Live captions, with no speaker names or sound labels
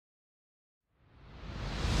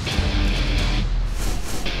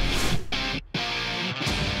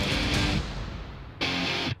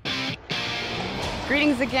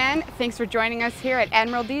Greetings again. Thanks for joining us here at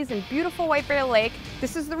Admiralty's in beautiful White Bear Lake.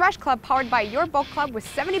 This is the Rush Club, powered by your boat club with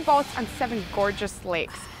 70 boats on 7 gorgeous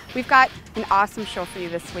lakes. We've got an awesome show for you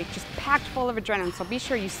this week, just packed full of adrenaline, so be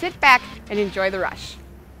sure you sit back and enjoy the rush.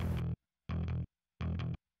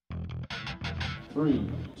 3,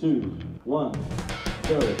 2, 1,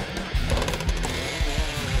 go.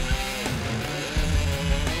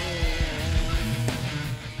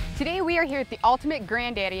 Today we are here at the ultimate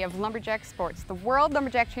granddaddy of lumberjack sports, the World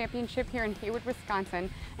Lumberjack Championship here in Hayward, Wisconsin,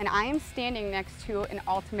 and I am standing next to an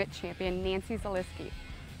ultimate champion, Nancy Zaleski.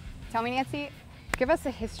 Tell me, Nancy, give us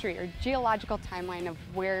a history or geological timeline of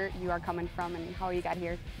where you are coming from and how you got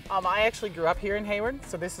here. I actually grew up here in Hayward,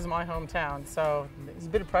 so this is my hometown, so there's a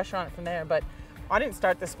bit of pressure on it from there, but I didn't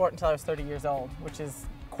start this sport until I was 30 years old, which is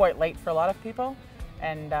quite late for a lot of people,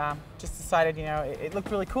 and just decided, you know, it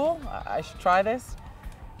looked really cool, I should try this.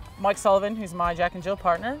 Mike Sullivan, who's my Jack and Jill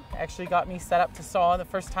partner, actually got me set up to saw. The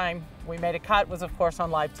first time we made a cut was, of course,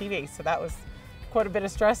 on live TV, so that was quite a bit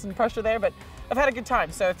of stress and pressure there, but I've had a good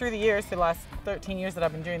time. So through the years, the last 13 years that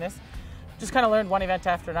I've been doing this, just kind of learned one event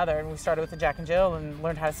after another, and we started with the Jack and Jill and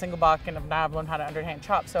learned how to single buck, and now I've learned how to underhand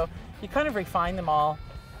chop. So you kind of refine them all.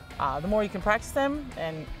 The more you can practice them,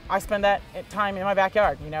 and I spend that time in my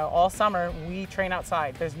backyard. You know, all summer we train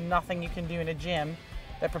outside. There's nothing you can do in a gym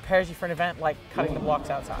that prepares you for an event like cutting the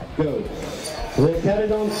blocks outside. Go. They cut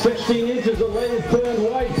it on 16 inches. The ladies put in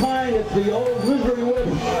white pine. It's the old misery whip.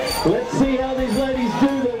 Let's see how these ladies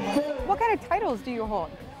do. What kind of titles do you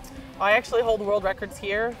hold? I actually hold world records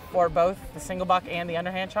here for both the single buck and the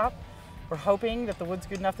underhand chop. We're hoping that the wood's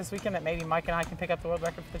good enough this weekend that maybe Mike and I can pick up the world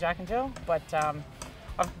record for the Jack and Jill, but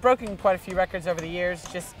I've broken quite a few records over the years.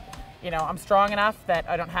 Just, you know, I'm strong enough that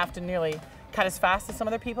I don't have to nearly cut as fast as some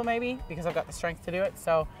other people maybe, because I've got the strength to do it.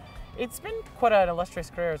 So it's been quite an illustrious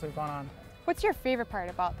career as we've gone on. What's your favorite part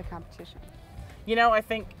about the competition? You know, I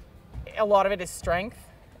think a lot of it is strength,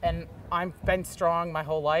 and I've been strong my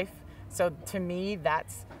whole life. So to me,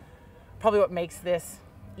 that's probably what makes this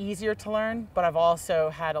easier to learn, but I've also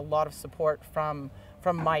had a lot of support from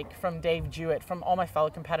Mike, from Dave Jewett, from all my fellow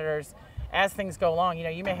competitors. As things go along, you know,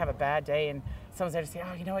 you may have a bad day and someone's there to say,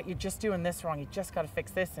 oh, you know what, you're just doing this wrong, you just got to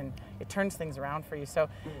fix this, and it turns things around for you. So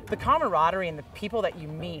the camaraderie and the people that you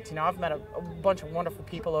meet, you know, I've met a bunch of wonderful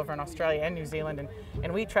people over in Australia and New Zealand,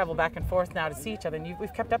 and we travel back and forth now to see each other, and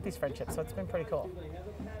we've kept up these friendships, so it's been pretty cool.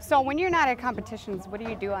 So when you're not at competitions, what do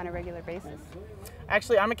you do on a regular basis?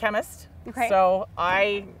 Actually, I'm a chemist, okay. So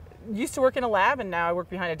I used to work in a lab, and now I work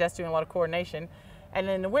behind a desk doing a lot of coordination. And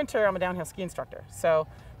in the winter, I'm a downhill ski instructor. So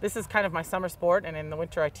this is kind of my summer sport, and in the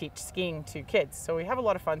winter I teach skiing to kids. So we have a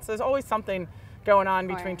lot of fun. So there's always something going on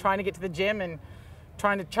between trying to get to the gym and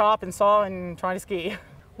trying to chop and saw and trying to ski.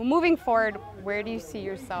 Well, moving forward, where do you see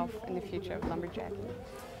yourself in the future of lumberjacking?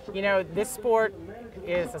 You know, this sport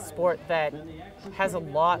is a sport that has a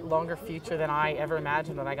lot longer future than I ever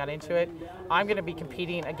imagined when I got into it. I'm going to be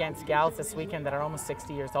competing against gals this weekend that are almost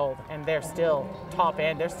 60 years old, and they're still top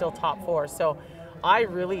end, they're still top 4. So I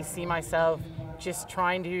really see myself just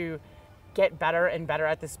trying to get better and better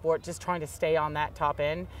at this sport, just trying to stay on that top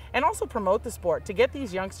end, and also promote the sport to get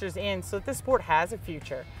these youngsters in so that this sport has a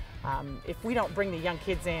future. If we don't bring the young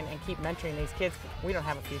kids in and keep mentoring these kids, we don't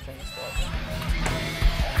have a future in the sport.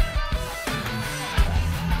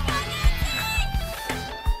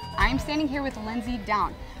 I'm standing here with Lindsay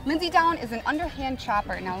Down. Lindsay Down is an underhand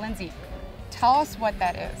chopper. Now, Lindsay, tell us what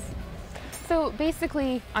that is. So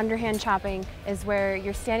basically, underhand chopping is where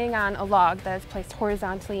you're standing on a log that is placed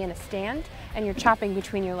horizontally in a stand, and you're chopping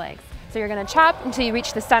between your legs. So you're going to chop until you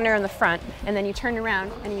reach the center in the front, and then you turn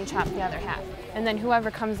around and you chop the other half. And then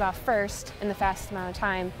whoever comes off first in the fastest amount of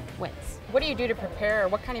time wins. What do you do to prepare?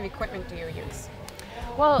 What kind of equipment do you use?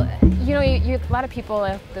 Well, you know, a lot of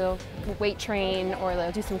people, they'll weight train or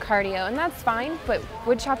they'll do some cardio, and that's fine, but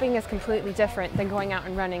wood chopping is completely different than going out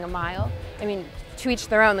and running a mile. I mean, to each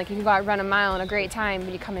their own. Like, you can go out and run a mile in a great time,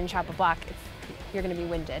 but you come in and chop a block, you're going to be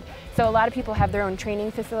winded. So a lot of people have their own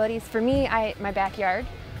training facilities. For me, my backyard,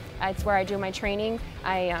 it's where I do my training.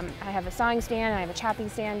 I have a sawing stand, I have a chopping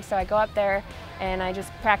stand, so I go up there and I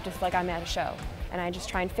just practice like I'm at a show. And I just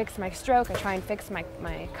try and fix my stroke, I try and fix my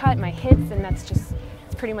cut, my hits, and that's just,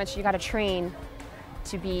 it's pretty much, you got to train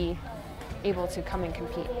to be able to come and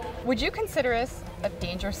compete. Would you consider this a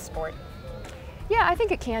dangerous sport? Yeah, I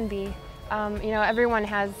think it can be. You know, everyone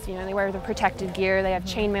has, you know, they wear the protective gear, they have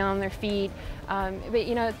chainmail on their feet, but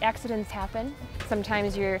you know, accidents happen.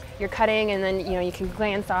 Sometimes you're cutting and then, you know, you can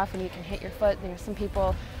glance off and you can hit your foot. There's some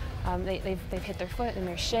people they've hit their foot and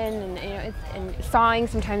their shin, and and sawing.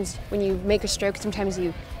 Sometimes when you make a stroke, sometimes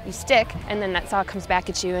you stick, and then that saw comes back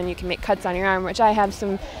at you, and you can make cuts on your arm. Which I have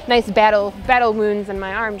some nice battle wounds in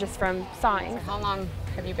my arm just from sawing. So how long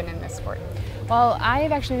have you been in this sport? Well,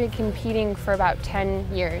 I've actually been competing for about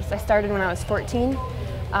 10 years. I started when I was 14.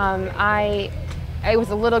 I was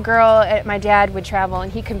a little girl, my dad would travel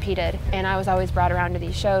and he competed, and I was always brought around to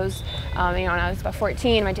these shows. When I was about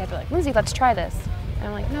 14, my dad would be like, "Lindsay, let's try this." And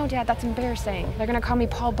I'm like, "No, Dad, that's embarrassing. They're gonna call me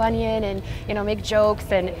Paul Bunyan and make jokes."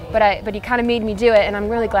 But he kind of made me do it, and I'm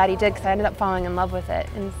really glad he did, because I ended up falling in love with it.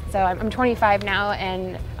 And so I'm 25 now,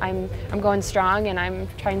 and I'm going strong, and I'm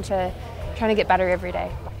trying to get better every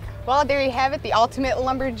day. Well, there you have it, the Ultimate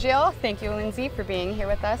Lumberjill. Thank you, Lindsay, for being here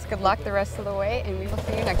with us. Good luck the rest of the way, and we will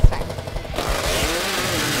see you next time.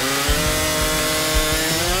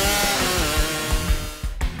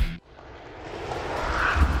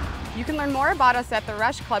 You can learn more about us at The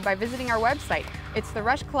Rush Club by visiting our website. It's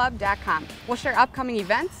therushclub.com. We'll share upcoming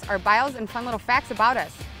events, our bios, and fun little facts about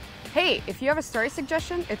us. Hey, if you have a story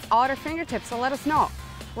suggestion, it's all at our fingertips, so let us know.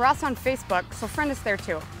 We're also on Facebook, so friend us there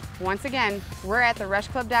too. Once again, we're at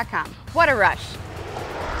therushclub.com. What a rush!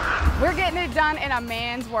 We're getting it done in a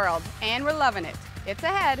man's world, and we're loving it. It's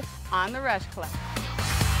ahead on The Rush Club.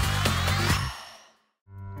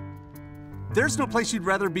 There's no place you'd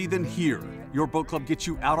rather be than here. Your Boat Club gets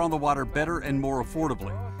you out on the water better and more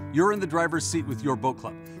affordably. You're in the driver's seat with Your Boat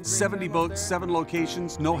Club. 70 boats, 7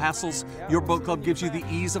 locations, no hassles. Your Boat Club gives you the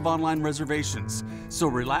ease of online reservations. So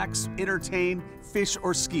relax, entertain, fish,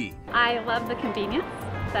 or ski. I love the convenience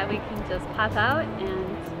that we can just pop out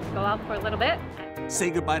and go out for a little bit. Say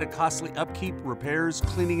goodbye to costly upkeep, repairs,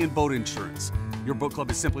 cleaning, and boat insurance. Your Boat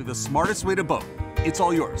Club is simply the smartest way to boat. It's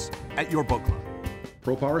all yours at Your Boat Club.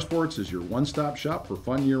 Pro Power Sports is your one-stop shop for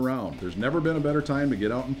fun year-round. There's never been a better time to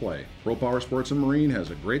get out and play. Pro Power Sports and Marine has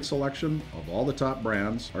a great selection of all the top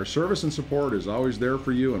brands. Our service and support is always there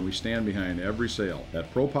for you, and we stand behind every sale.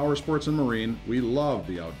 At Pro Power Sports and Marine, we love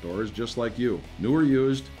the outdoors just like you. New or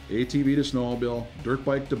used, ATV to snowmobile, dirt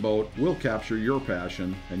bike to boat, we'll capture your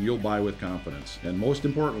passion and you'll buy with confidence. And most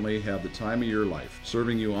importantly, have the time of your life.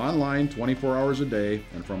 Serving you online 24 hours a day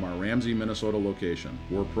and from our Ramsey, Minnesota location.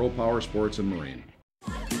 We're Pro Power Sports and Marine.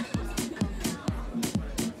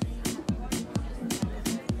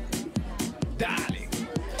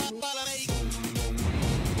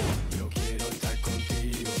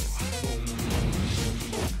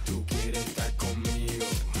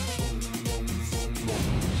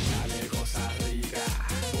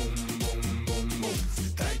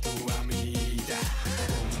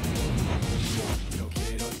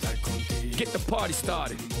 Get the party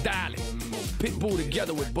started, dial it. Pitbull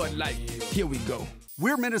together with Bud Light. Here we go.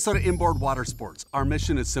 We're Minnesota Inboard Water Sports. Our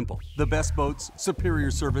mission is simple. The best boats, superior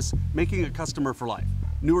service, making a customer for life.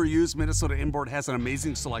 New or used, Minnesota Inboard has an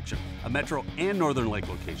amazing selection, a Metro and Northern Lake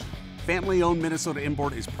location. Family-owned Minnesota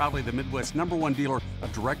Inboard is proudly the Midwest's #1 dealer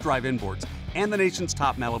of direct drive inboards and the nation's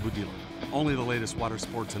top Malibu dealer. Only the latest water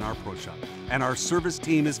sports in our pro shop. And our service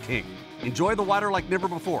team is king. Enjoy the water like never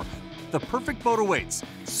before. The perfect boat awaits,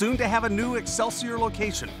 soon to have a new Excelsior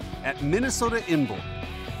location at Minnesota Inboard.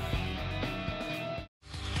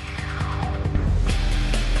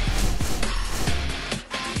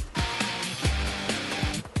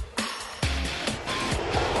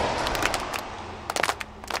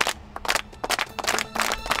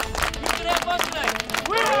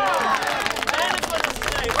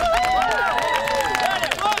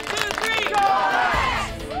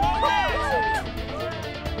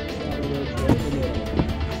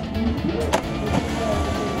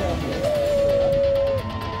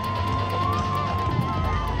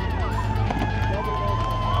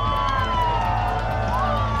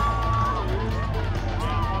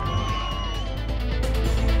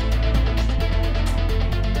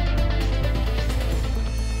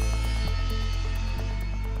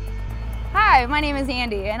 Hi, my name is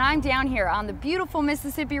Andy, and I'm down here on the beautiful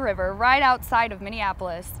Mississippi River right outside of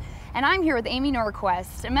Minneapolis. And I'm here with Amy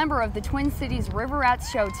Norquist, a member of the Twin Cities River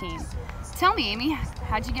Rats show team. Tell me, Amy,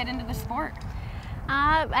 how'd you get into the sport?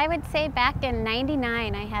 I would say back in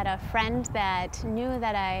 '99, I had a friend that knew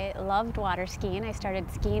that I loved water skiing. I started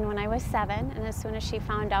skiing when I was 7, and as soon as she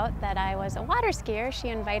found out that I was a water skier, she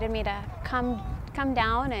invited me to come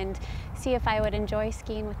down and see if I would enjoy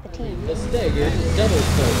skiing with the team. The stagger is double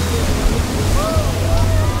stagger.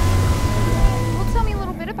 Well, tell me a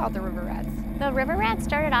little bit about the River Rats. The River Rats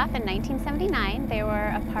started off in 1979. They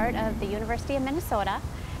were a part of the University of Minnesota,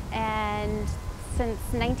 and since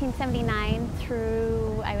 1979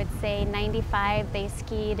 through, I would say, 95. They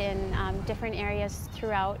skied in different areas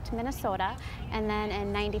throughout Minnesota. And then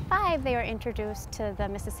in 95, they were introduced to the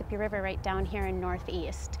Mississippi River right down here in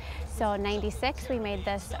Northeast. So in 96, we made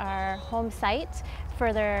this our home site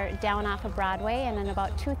further down off of Broadway. And in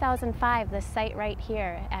about 2005, the site right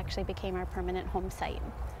here actually became our permanent home site.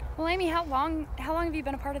 Well, Amy, how long have you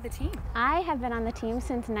been a part of the team? I have been on the team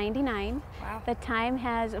since '99. Wow. The time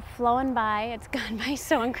has flown by. It's gone by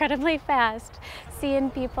so incredibly fast.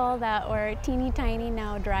 Seeing people that were teeny tiny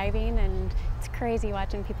now driving, and it's crazy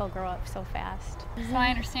watching people grow up so fast. So I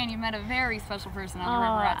understand you met a very special person on the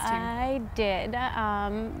River Rats team. I did.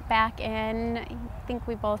 Back in, I think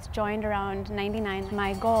we both joined around '99.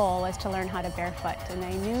 My goal was to learn how to barefoot, and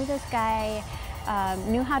I knew this guy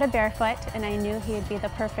knew how to barefoot, and I knew he would be the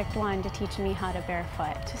perfect one to teach me how to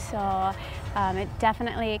barefoot. So it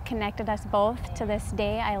definitely connected us both to this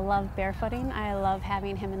day. I love barefooting. I love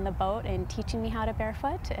having him in the boat and teaching me how to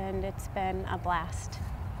barefoot, and it's been a blast.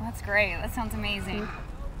 Well, that's great. That sounds amazing.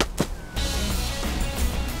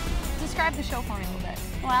 Describe the show for me a little bit.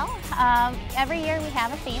 Well, every year we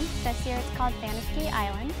have a theme. This year it's called Fantasy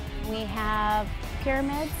Island. We have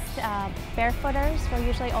pyramids, barefooters will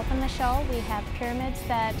usually open the show. We have pyramids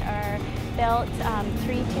that are built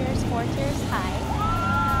 3 tiers, 4 tiers high.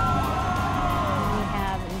 We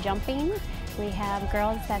have jumping. We have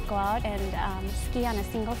girls that go out and ski on a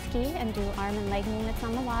single ski and do arm and leg movements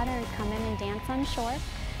on the water and come in and dance on shore.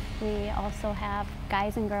 We also have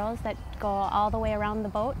guys and girls that go all the way around the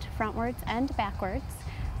boat, frontwards and backwards.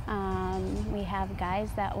 We have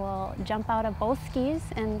guys that will jump out of both skis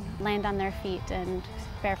and land on their feet and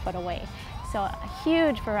barefoot away. So a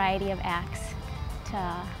huge variety of acts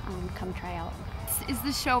to come try out. Is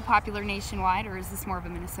this show popular nationwide, or is this more of a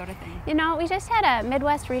Minnesota thing? You know, we just had a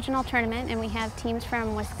Midwest regional tournament, and we have teams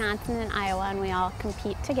from Wisconsin and Iowa, and we all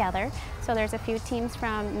compete together. So there's a few teams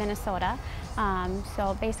from Minnesota.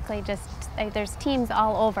 So basically just, there's teams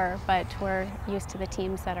all over, but we're used to the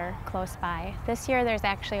teams that are close by. This year there's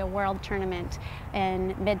actually a world tournament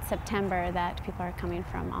in mid-September that people are coming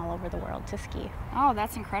from all over the world to ski. Oh,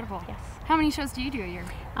 that's incredible. Yes. How many shows do you do a year?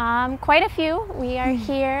 Quite a few. We are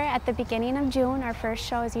here at the beginning of June. Our first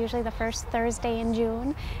show is usually the first Thursday in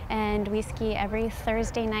June, and we ski every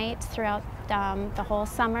Thursday night throughout the whole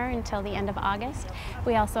summer until the end of August.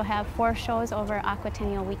 We also have 4 shows over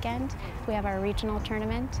Aquatennial weekend. We have our regional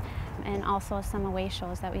tournament and also some away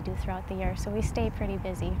shows that we do throughout the year, so we stay pretty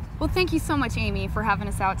busy. Well, thank you so much, Amy, for having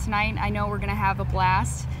us out tonight. I know we're going to have a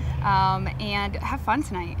blast and have fun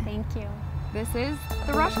tonight. Thank you. This is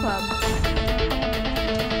the Rush Club.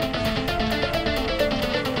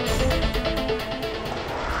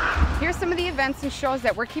 Here's some of the events and shows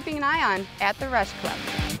that we're keeping an eye on at the Rush Club.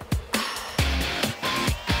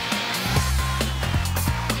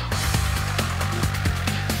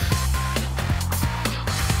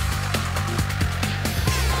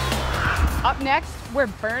 Up next, we're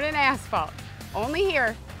burning asphalt, only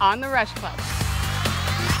here on the Rush Club.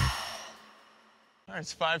 All right,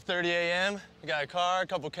 it's 5:30 a.m. We got a car, a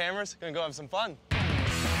couple cameras, gonna go have some fun.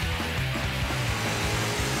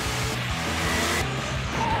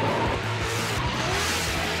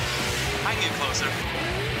 I can get closer.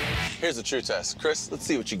 Here's the true test. Chris, let's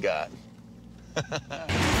see what you got.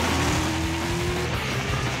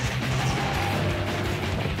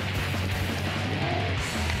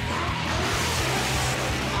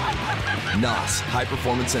 NOS, high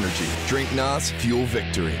performance energy. Drink NOS, fuel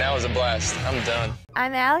victory. That was a blast. I'm done.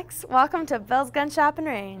 I'm Alex. Welcome to Bill's Gun Shop and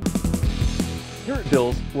Range. Here at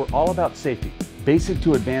Bill's, we're all about safety. Basic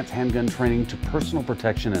to advanced handgun training to personal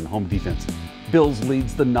protection and home defense. Bill's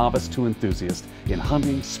leads the novice to enthusiast in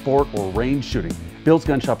hunting, sport, or range shooting. Bill's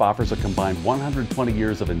Gun Shop offers a combined 120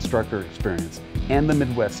 years of instructor experience and the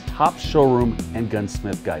Midwest's top showroom and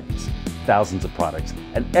gunsmith guidance. Thousands of products,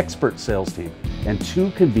 an expert sales team, and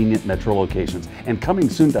 2 convenient metro locations. And coming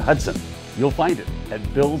soon to Hudson, you'll find it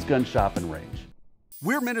at Bill's Gun Shop and Range.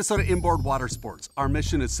 We're Minnesota Inboard Water Sports. Our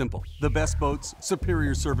mission is simple: the best boats,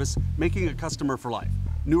 superior service, making a customer for life.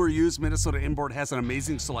 New or used, Minnesota Inboard has an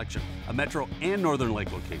amazing selection, a metro and northern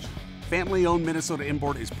lake location. Family-owned Minnesota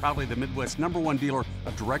Inboard is proudly the Midwest's #1 dealer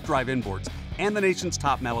of direct drive inboards and the nation's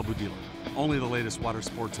top Malibu dealer. Only the latest water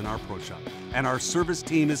sports in our pro shop, and our service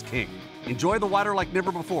team is king. Enjoy the water like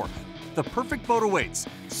never before. The perfect boat awaits,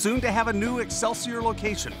 soon to have a new Excelsior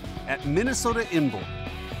location at Minnesota Inboard.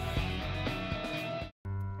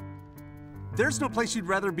 There's no place you'd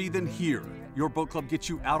rather be than here. Your Boat Club gets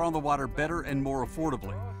you out on the water better and more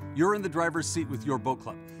affordably. You're in the driver's seat with Your Boat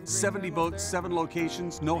Club. 70 boats, 7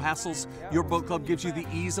 locations, no hassles. Your Boat Club gives you the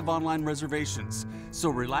ease of online reservations. So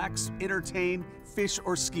relax, entertain, fish,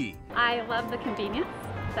 or ski. I love the convenience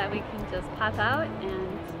that we can just pop out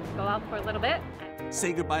and go out for a little bit.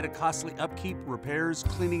 Say goodbye to costly upkeep, repairs,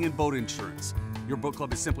 cleaning, and boat insurance. Your boat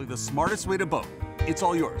club is simply the smartest way to boat. It's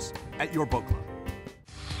all yours at your boat club.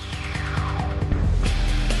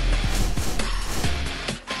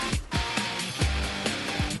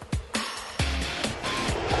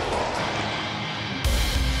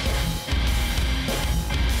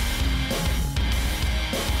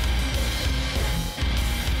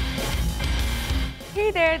 Hey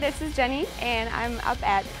there, this is Jenny, and I'm up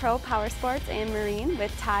at Pro Power Sports and Marine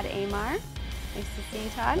with Todd Amar. Nice to see you,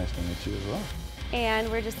 Todd. Nice to meet you as well.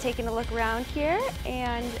 And we're just taking a look around here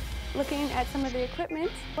and looking at some of the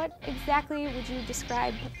equipment. What exactly would you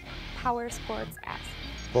describe Power Sports as?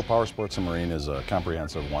 Pro Power Sports and Marine is a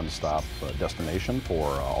comprehensive one-stop destination for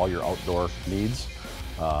all your outdoor needs.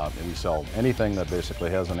 And we sell anything that basically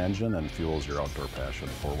has an engine and fuels your outdoor passion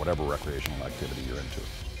for whatever recreational activity you're into.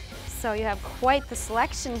 So you have quite the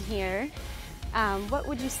selection here. What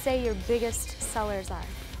would you say your biggest sellers are?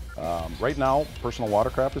 Right now, personal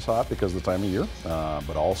watercraft is hot because of the time of year,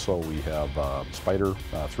 but also we have Spyder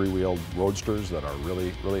three-wheeled roadsters that are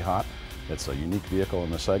really hot. It's a unique vehicle in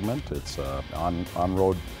the segment. It's an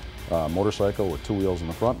on-road motorcycle with two wheels in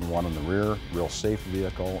the front and one in the rear. Real safe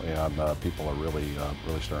vehicle, and people are really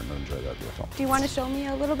starting to enjoy that vehicle. Do you want to show me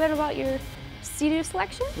a little bit about your Sea-Doo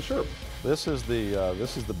selection? Well, sure. This is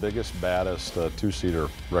the biggest, baddest two-seater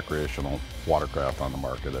recreational watercraft on the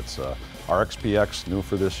market. It's our XPX, new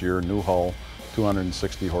for this year, new hull,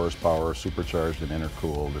 260 horsepower, supercharged and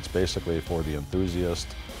intercooled. It's basically for the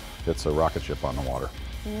enthusiast. It's a rocket ship on the water.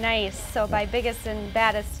 Nice. So by biggest and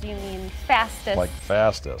baddest, you mean fastest? Like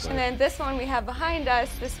fastest. And then this one we have behind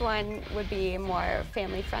us, this one would be more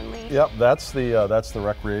family friendly. Yep, that's the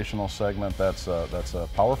recreational segment. That's a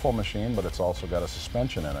powerful machine, but it's also got a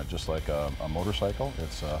suspension in it, just like a motorcycle.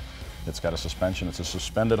 It's got a suspension. It's a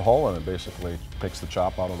suspended hull, and it basically picks the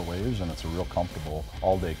chop out of the waves, and it's a real comfortable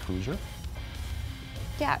all-day cruiser.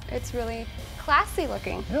 Yeah, it's really classy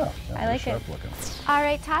looking. Yeah, I like it. Looking. All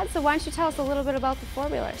right, Todd, so why don't you tell us a little bit about the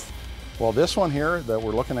four-wheelers? Well, this one here that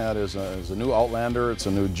we're looking at is a new Outlander. It's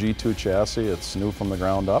a new G2 chassis. It's new from the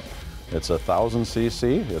ground up. It's 1,000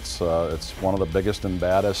 cc. It's one of the biggest and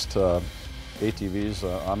baddest ATVs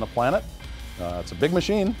on the planet. It's a big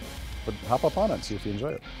machine, but hop up on it and see if you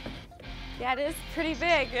enjoy it. Yeah, it is pretty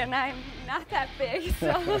big, and I'm not that big,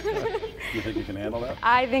 so. You think you can handle that?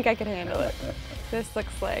 I think I could handle it. This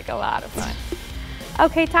looks like a lot of fun.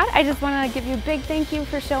 Okay, Todd, I just want to give you a big thank you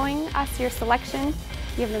for showing us your selection.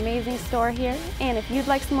 You have an amazing store here, and if you'd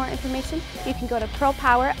like some more information, you can go to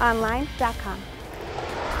ProPowerOnline.com.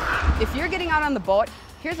 If you're getting out on the boat,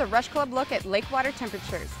 here's a Rush Club look at lake water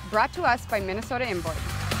temperatures, brought to us by Minnesota Inboard.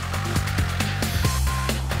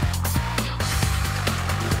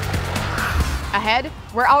 Ahead,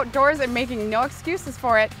 we're outdoors and making no excuses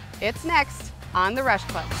for it. It's next on the Rush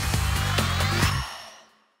Club.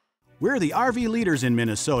 We're the RV leaders in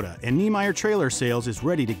Minnesota, and Niemeyer Trailer Sales is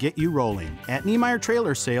ready to get you rolling. At Niemeyer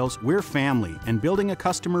Trailer Sales, we're family and building a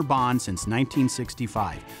customer bond since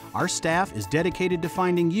 1965. Our staff is dedicated to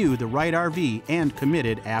finding you the right RV and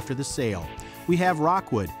committed after the sale. We have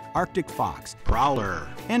Rockwood, Arctic Fox, Prowler,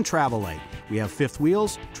 and Travelite. We have fifth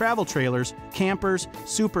wheels, travel trailers, campers,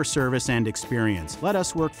 super service and experience. Let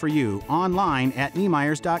us work for you online at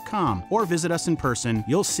Niemeyers.com or visit us in person.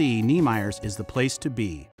 You'll see Niemeyers is the place to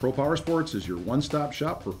be. Pro Power Sports is your one-stop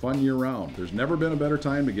shop for fun year-round. There's never been a better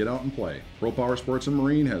time to get out and play. Pro Power Sports and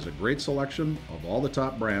Marine has a great selection of all the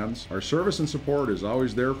top brands. Our service and support is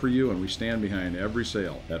always there for you, and we stand behind every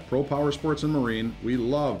sale. At Pro Power Sports and Marine, we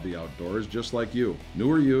love the outdoors just like you.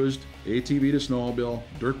 New or used, ATV to snowmobile,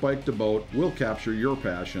 dirt bike to boat, we'll capture your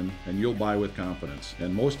passion and you'll buy with confidence.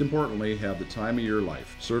 And most importantly, have the time of your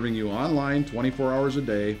life. Serving you online 24 hours a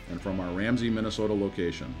day and from our Ramsey, Minnesota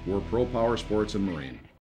location. We're Pro Power Sports and Marine.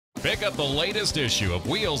 Pick up the latest issue of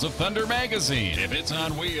Wheels of Thunder magazine. If it's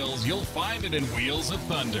on wheels, you'll find it in Wheels of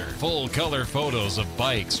Thunder. Full color photos of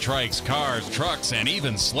bikes, trikes, cars, trucks, and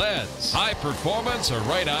even sleds. High performance or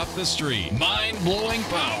right off the street. Mind-blowing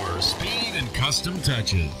power, speed, and custom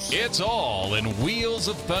touches. It's all in Wheels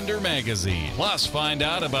of Thunder magazine. Plus, find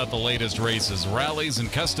out about the latest races, rallies,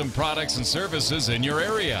 and custom products and services in your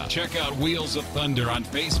area. Check out Wheels of Thunder on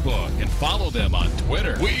Facebook and follow them on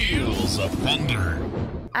Twitter. Wheels of Thunder.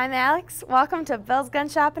 I'm Alex. Welcome to Bill's Gun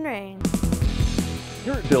Shop and Range.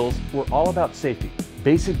 Here at Bill's, we're all about safety.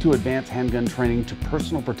 Basic to advanced handgun training to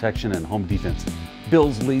personal protection and home defense.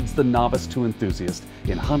 Bill's leads the novice to enthusiast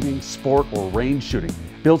in hunting, sport, or range shooting.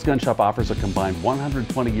 Bill's Gun Shop offers a combined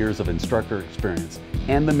 120 years of instructor experience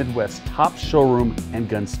and the Midwest's top showroom and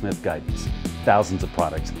gunsmith guidance. thousands of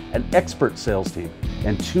products, an expert sales team,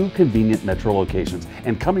 and 2 convenient Metro locations.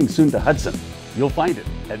 And coming soon to Hudson, you'll find it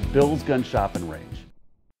at Bill's Gun Shop and Range.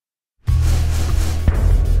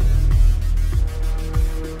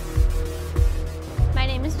 My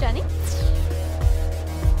name is Jenny.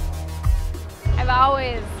 I've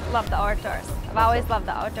always loved the outdoors.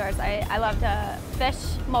 I love to fish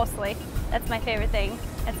mostly. That's my favorite thing.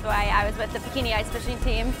 That's why I was with the Bikini Ice Fishing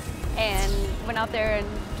team and went out there and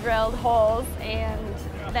drilled holes. And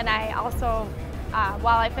then I also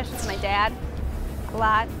walleye fish with my dad a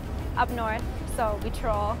lot up north. So we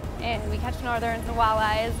troll and we catch northerns and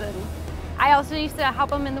walleyes. And I also used to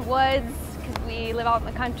help them in the woods because we live out in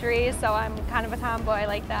the country. So I'm kind of a tomboy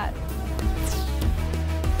like that.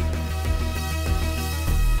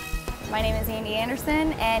 My name is Andy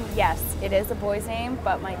Anderson, and yes, it is a boy's name,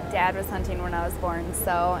 but my dad was hunting when I was born,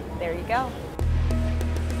 so there you go.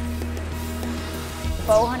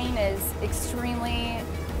 Bow hunting is extremely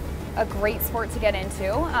a great sport to get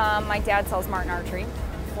into. My dad sells Martin Archery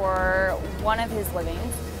for one of his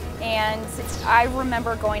livings, and I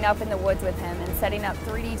remember going up in the woods with him and setting up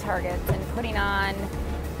 3D targets and putting on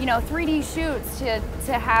 3D shoots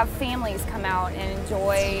to have families come out and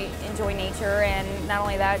enjoy nature, and not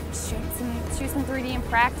only that, shoot some 3D and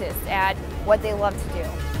practice at what they love to do.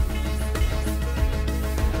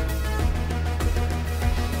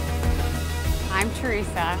 I'm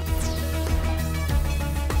Teresa.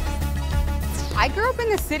 I grew up in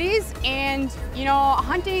the cities, and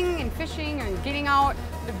hunting and fishing and getting out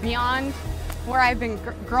beyond where I've been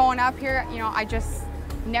growing up here, I just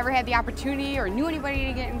never had the opportunity or knew anybody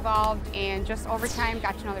to get involved, and just over time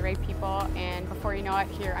got to know the right people, and before you know it,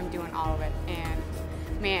 here I'm doing all of it. And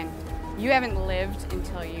man, you haven't lived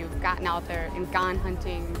until you've gotten out there and gone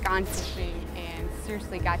hunting, gone fishing, and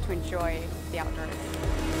seriously got to enjoy the outdoors.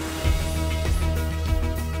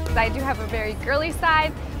 I do have a very girly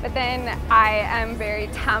side, but then I am very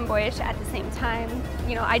tomboyish at the same time.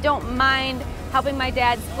 I don't mind helping my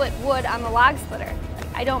dad split wood on the log splitter.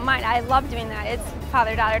 I don't mind. I love doing that. It's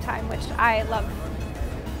father-daughter time, which I love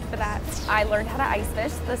for that. I learned how to ice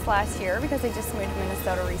fish this last year because I just moved to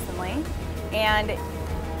Minnesota recently, and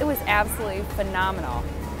it was absolutely phenomenal.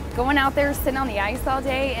 Going out there, sitting on the ice all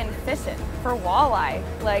day and fishing for walleye.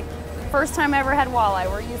 Like, first time I ever had walleye.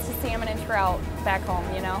 We're used to salmon and trout back home,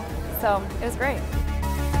 So it was great.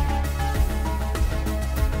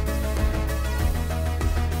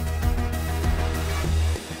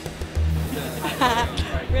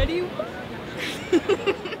 Ready?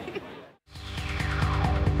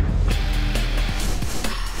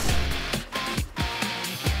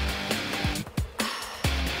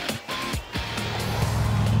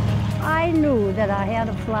 I knew that I had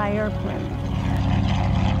to fly airplane.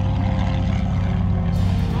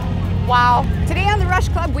 Wow. Today on the Rush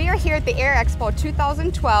Club, we are here at the Air Expo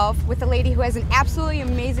 2012 with a lady who has an absolutely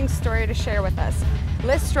amazing story to share with us.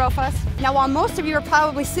 Liz Strofus. Now, while most of you are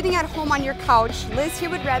probably sitting at home on your couch, Liz here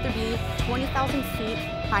would rather be 20,000 feet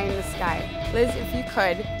high in the sky. Liz, if you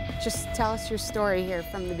could, just tell us your story here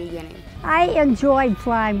from the beginning. I enjoyed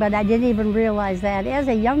flying, but I didn't even realize that. As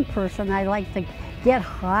a young person, I liked to get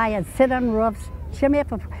high and sit on roofs, shimmy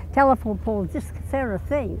up a telephone pole, just sort of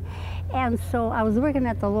thing. And so I was working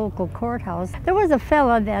at the local courthouse. There was a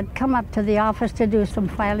fella that come up to the office to do some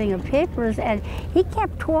filing of papers, and he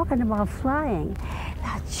kept talking about flying.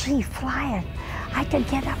 Now, gee, flying. I could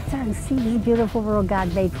get up there and see this beautiful world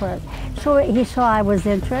God made for us. So he saw I was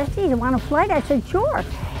interested. He wanted to fly? I said, sure.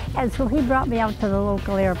 And so he brought me out to the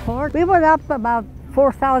local airport. We went up about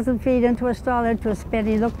 4,000 feet into a stall, into a spin.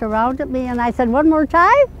 He looked around at me and I said, one more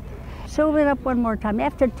time? So we went up one more time.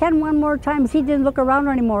 After 10 one more times, he didn't look around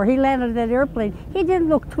anymore. He landed that airplane. He didn't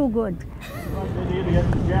look too good.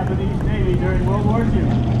 Against the Japanese Navy during World War II.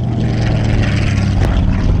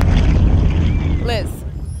 Liz,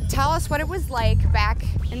 tell us what it was like back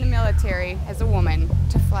in the military as a woman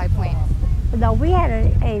to fly planes. Now, we had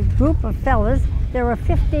a group of fellas. There were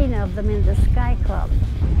 15 of them in the Sky Club.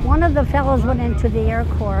 One of the fellows went into the Air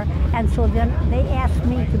Corps, and so then they asked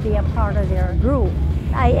me to be a part of their group.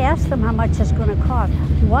 I asked them how much it's going to cost.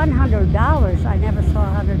 $100. I never saw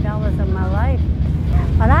 $100 in my life.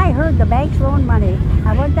 But I heard the banks loan money.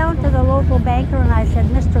 I went down to the local banker and I said,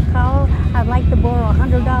 Mr. Cowell, I'd like to borrow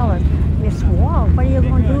 $100. Miss Wall, what are you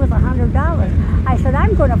going to do with $100? I said,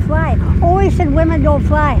 I'm going to fly. Oh, he said, women don't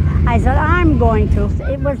fly. I said, I'm going to.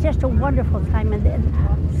 It was just a wonderful time.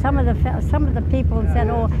 And some of the people said,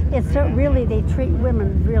 oh, it's really, they treat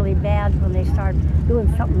women really bad when they start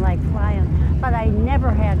doing something like flying. But I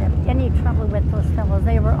never had any trouble with those fellows.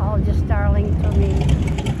 They were all just darling to me.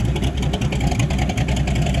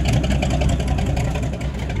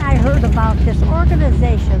 I heard about this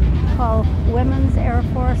organization called Women's Air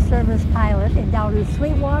Force Service Pilot down in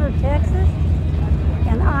Sweetwater, Texas.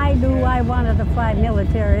 And I knew I wanted to fly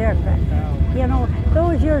military aircraft. You know,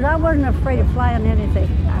 those years I wasn't afraid of flying anything.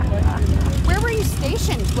 Where were you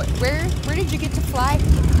stationed? Where did you get to fly?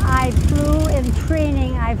 I flew in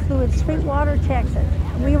training. I flew at Sweetwater, Texas.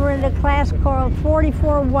 We were in a class called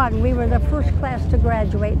 44-1. We were the first class to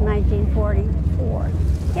graduate in 1944.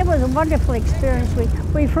 It was a wonderful experience.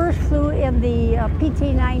 We first flew in the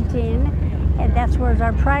PT-19, and that was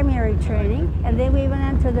our primary training. And then we went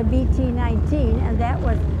into the BT-19, and that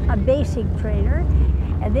was a basic trainer.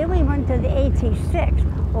 And then we went to the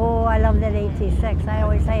AT-6. Oh, I love that AT-6. I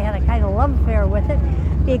always say I had a kind of love affair with it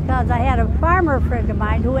because I had a farmer friend of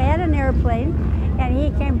mine who had an airplane, and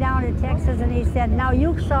he came down to Texas and he said, now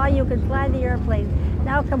you saw you could fly the airplane.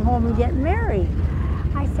 Now come home and get married.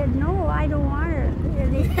 I said, no, I don't want her.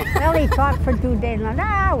 And he talked for 2 days. And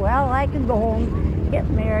well, I can go home, get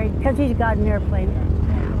married, because he's got an airplane.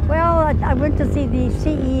 Well, I went to see the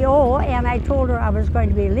CEO, and I told her I was going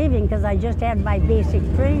to be leaving because I just had my basic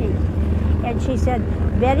training. And she said,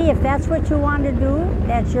 Betty, if that's what you want to do,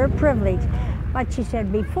 that's your privilege. But she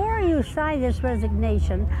said, before you sign this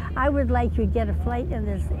resignation, I would like you to get a flight in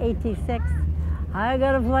this AT-6. I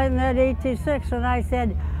got a flight in that AT-6, and I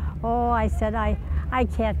said, oh, I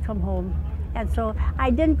can't come home. And so I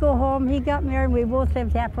didn't go home. He got married. We both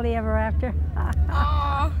lived happily ever after.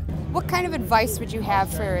 Aww. What kind of advice would you have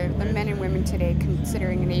for the men and women today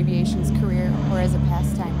considering an aviation's career or as a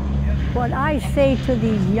pastime? What I say to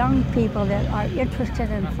these young people that are interested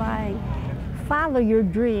in flying, follow your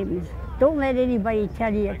dreams. Don't let anybody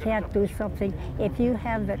tell you you can't do something. If you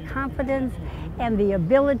have the confidence and the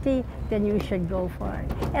ability, then you should go for it.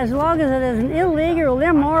 As long as it isn't illegal or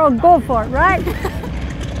immoral, go for it, right?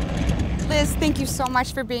 Liz, thank you so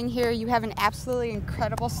much for being here. You have an absolutely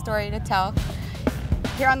incredible story to tell.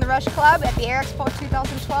 Here on the Rush Club at the Air Expo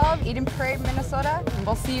 2012, Eden Prairie, Minnesota, and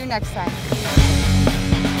we'll see you next time.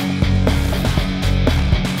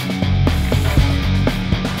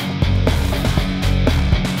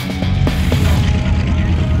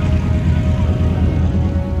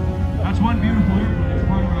 That's one beautiful airplane. It's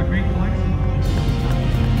part of our great collection.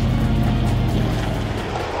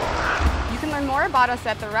 You can learn more about us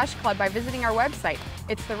at the Rush Club by visiting our website.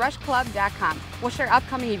 It's therushclub.com. We'll share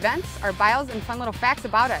upcoming events, our bios, and fun little facts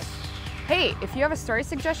about us. Hey, if you have a story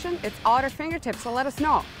suggestion, it's all at our fingertips, so let us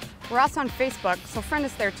know. We're also on Facebook, so friend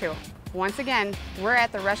us there too. Once again, we're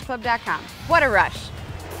at therushclub.com. What a rush!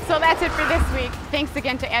 So that's it for this week. Thanks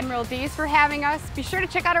again to Admiral D's for having us. Be sure to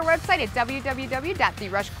check out our website at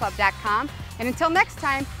www.therushclub.com. And until next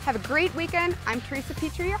time, have a great weekend. I'm Teresa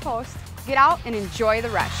Petrie, your host. Get out and enjoy the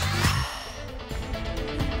rush.